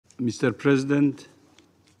Mr. President,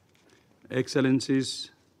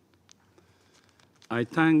 Excellencies, I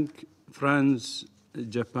thank France,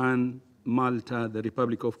 Japan, Malta, the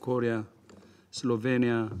Republic of Korea,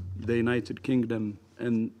 Slovenia, the United Kingdom,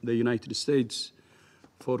 and the United States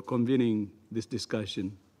for convening this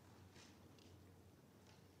discussion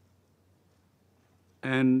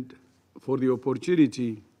and for the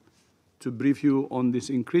opportunity to brief you on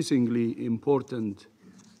this increasingly important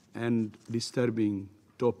and disturbing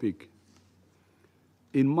topic.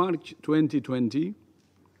 In March 2020,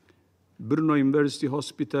 Brno University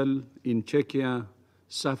Hospital in Czechia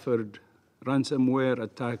suffered ransomware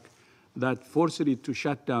attack that forced it to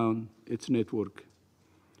shut down its network,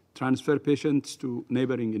 transfer patients to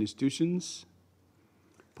neighboring institutions,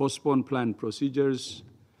 postpone planned procedures,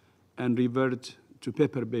 and revert to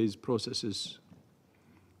paper-based processes.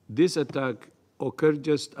 This attack occurred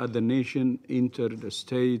just as the nation entered a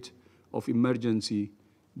state of emergency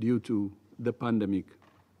due to the pandemic.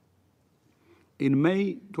 In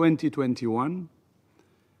May 2021,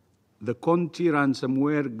 the Conti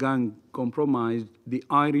ransomware gang compromised the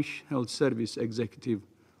Irish Health Service Executive,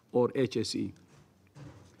 or HSE.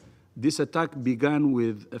 This attack began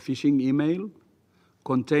with a phishing email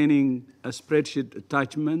containing a spreadsheet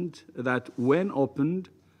attachment that, when opened,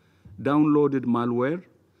 downloaded malware,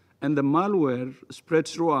 and the malware spread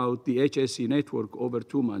throughout the HSE network over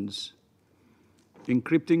 2 months,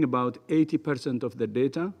 encrypting about 80% of the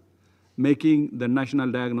data, making the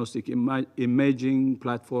National Diagnostic Imaging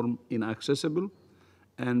Platform inaccessible,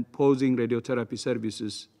 and pausing radiotherapy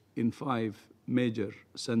services in 5 major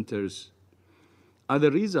centers. As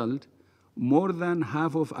a result, more than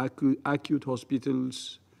half of acute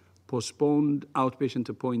hospitals postponed outpatient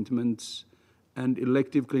appointments and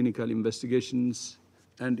elective clinical investigations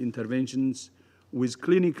and interventions, with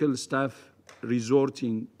clinical staff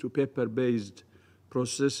resorting to paper-based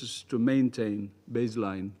processes to maintain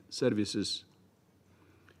baseline services.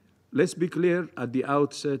 Let's be clear at the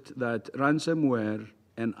outset that ransomware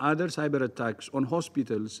and other cyber attacks on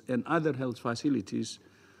hospitals and other health facilities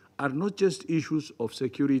are not just issues of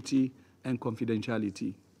security and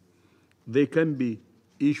confidentiality. They can be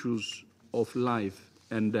issues of life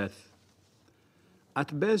and death.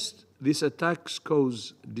 At best, these attacks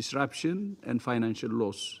cause disruption and financial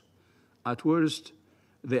loss. At worst,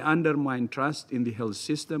 they undermine trust in the health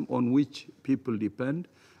system on which people depend,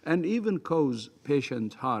 and even cause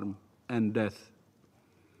patient harm and death.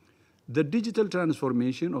 The digital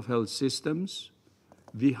transformation of health systems,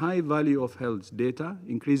 the high value of health data,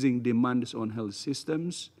 increasing demands on health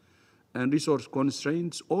systems, and resource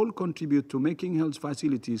constraints all contribute to making health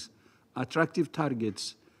facilities attractive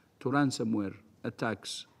targets to ransomware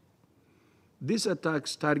attacks. These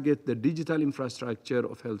attacks target the digital infrastructure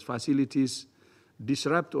of health facilities,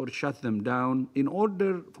 disrupt or shut them down in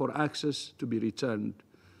order for access to be returned.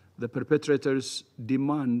 The perpetrators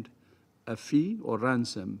demand a fee or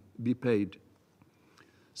ransom be paid.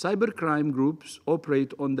 Cybercrime groups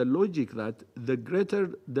operate on the logic that the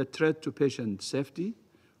greater the threat to patient safety,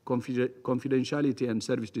 confidentiality, and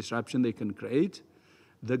service disruption they can create,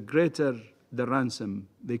 the greater the ransom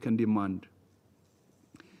they can demand.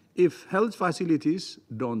 If health facilities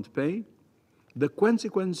don't pay, the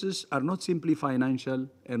consequences are not simply financial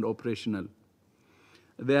and operational.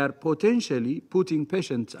 They are potentially putting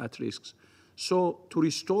patients at risk. So to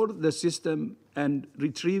restore the system and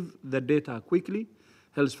retrieve the data quickly,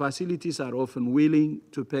 health facilities are often willing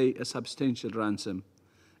to pay a substantial ransom.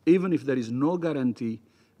 Even if there is no guarantee,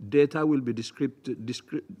 data will be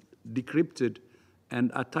decrypted and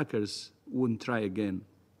attackers won't try again.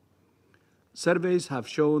 Surveys have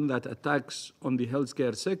shown that attacks on the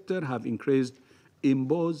healthcare sector have increased in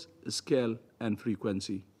both scale and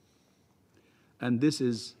frequency. And this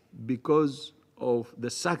is because of the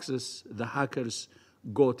success the hackers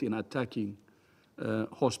got in attacking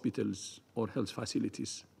hospitals or health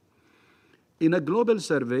facilities. In a global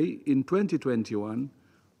survey in 2021,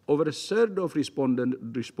 over a third of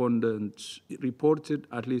respondents reported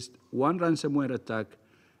at least one ransomware attack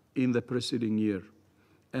in the preceding year,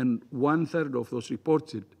 and 1/3 of those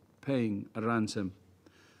reported paying a ransom.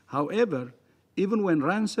 However, even when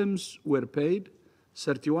ransoms were paid,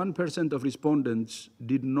 31% of respondents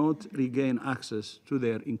did not regain access to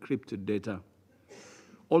their encrypted data.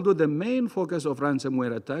 Although the main focus of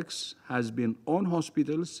ransomware attacks has been on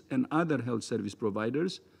hospitals and other health service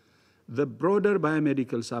providers, the broader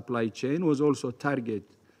biomedical supply chain was also targeted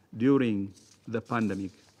during the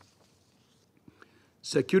pandemic.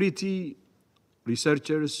 Security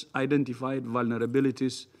researchers identified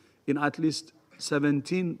vulnerabilities in at least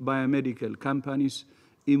 17 biomedical companies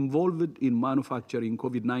involved in manufacturing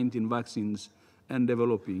COVID-19 vaccines and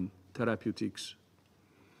developing therapeutics.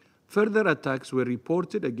 Further attacks were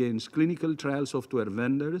reported against clinical trial software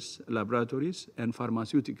vendors, laboratories, and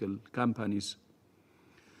pharmaceutical companies.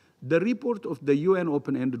 The report of the UN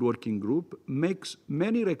Open-Ended Working Group makes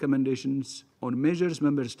many recommendations on measures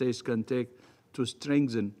member states can take to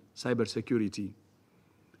strengthen cybersecurity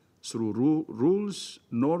through rules,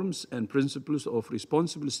 norms, and principles of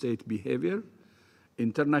responsible state behavior,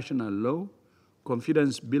 international law,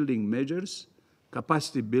 confidence-building measures,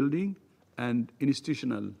 capacity building, and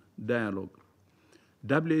institutional dialogue.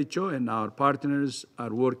 WHO and our partners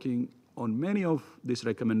are working on many of these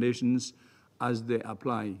recommendations as they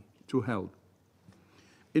apply to health.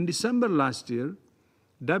 In December last year,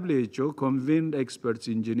 WHO convened experts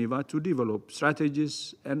in Geneva to develop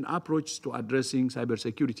strategies and approaches to addressing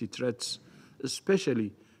cybersecurity threats,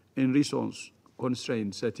 especially in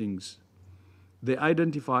resource-constrained settings. They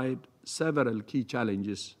identified several key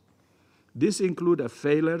challenges. These include a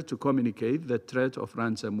failure to communicate the threat of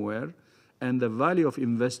ransomware and the value of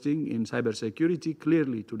investing in cybersecurity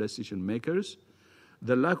clearly to decision makers,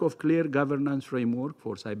 the lack of clear governance framework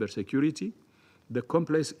for cybersecurity, the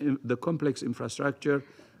complex infrastructure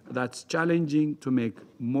that's challenging to make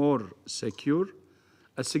more secure,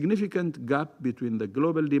 a significant gap between the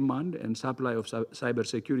global demand and supply of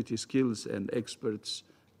cybersecurity skills and experts,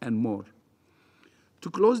 and more. To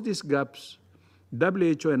close these gaps,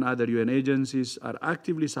 WHO and other UN agencies are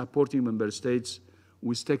actively supporting member states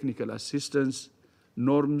with technical assistance,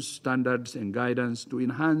 norms, standards, and guidance to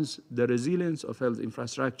enhance the resilience of health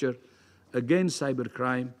infrastructure against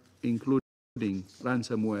cybercrime, including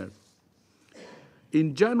ransomware.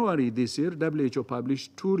 In January this year, WHO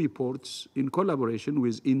published 2 reports in collaboration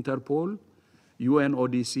with Interpol,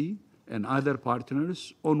 UNODC, and other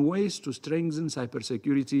partners on ways to strengthen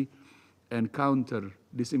cybersecurity and counter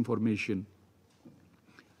disinformation.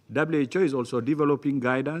 WHO is also developing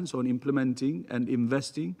guidance on implementing and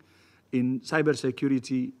investing in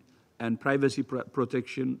cybersecurity and privacy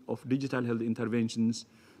protection of digital health interventions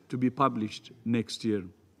to be published next year.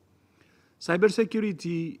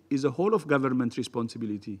 Cybersecurity is a whole of government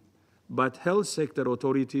responsibility, but health sector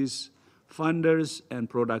authorities, funders, and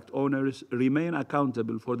product owners remain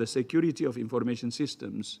accountable for the security of information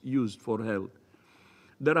systems used for health.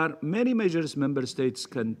 There are many measures member states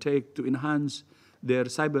can take to enhance their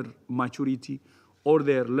cyber maturity or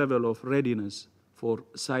their level of readiness for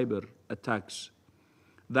cyber attacks.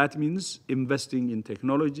 That means investing in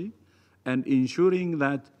technology and ensuring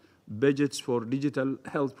that budgets for digital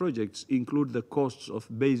health projects include the costs of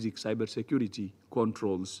basic cybersecurity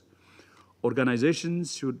controls.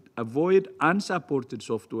 Organizations should avoid unsupported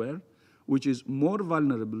software, which is more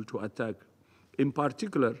vulnerable to attack. In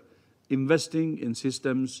particular, investing in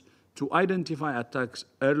systems to identify attacks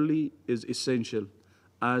early is essential,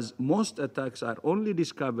 as most attacks are only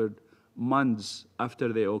discovered months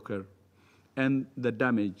after they occur, and the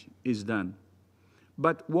damage is done.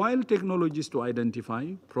 But while technologies to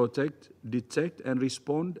identify, protect, detect, and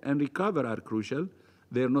respond and recover are crucial,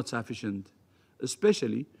 they are not sufficient,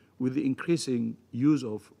 especially with the increasing use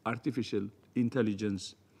of artificial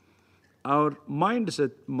intelligence. Our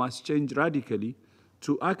mindset must change radically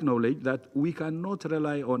to acknowledge that we cannot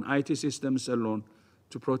rely on IT systems alone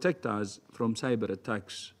to protect us from cyber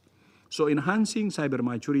attacks. So enhancing cyber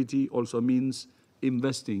maturity also means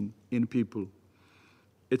investing in people.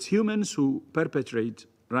 It's humans who perpetrate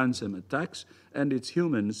ransom attacks, and it's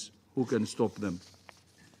humans who can stop them.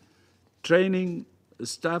 Training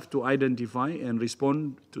staff to identify and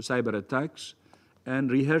respond to cyber attacks and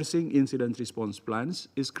rehearsing incident response plans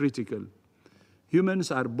is critical.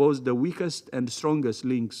 Humans are both the weakest and strongest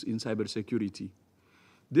links in cybersecurity.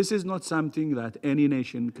 This is not something that any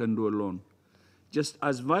nation can do alone. Just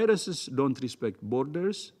as viruses don't respect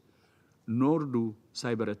borders, nor do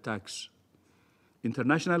cyber attacks.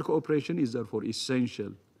 International cooperation is therefore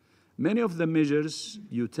essential. Many of the measures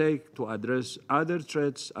you take to address other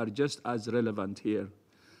threats are just as relevant here.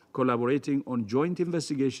 Collaborating on joint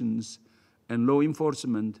investigations and law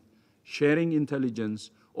enforcement, sharing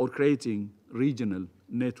intelligence, or creating regional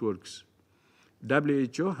networks.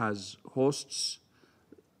 WHO hosted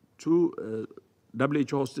 2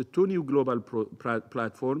 new global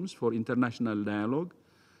platforms for international dialogue,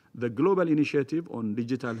 the Global Initiative on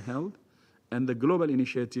Digital Health and the Global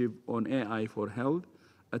Initiative on AI for Health,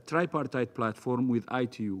 a tripartite platform with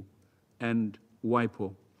ITU and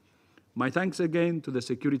WIPO. My thanks again to the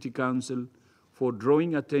Security Council for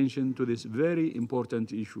drawing attention to this very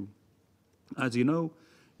important issue. As you know,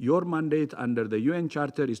 your mandate under the UN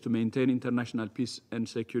Charter is to maintain international peace and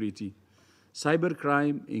security.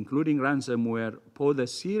 Cybercrime, including ransomware, pose a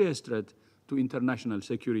serious threat to international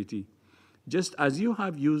security. Just as you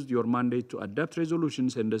have used your mandate to adopt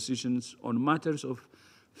resolutions and decisions on matters of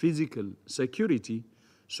physical security,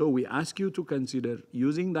 so we ask you to consider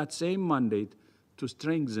using that same mandate to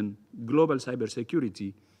strengthen global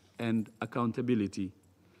cybersecurity and accountability.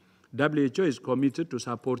 WHO is committed to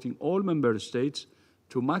supporting all member states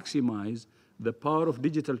to maximize the power of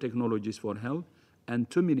digital technologies for health and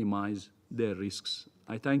to minimize their risks.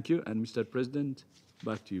 I thank you, and Mr. President,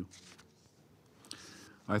 back to you.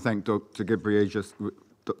 I thank Dr. Ghebreyesus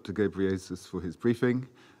for his briefing,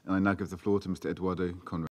 and I now give the floor to Mr. Eduardo Conrad.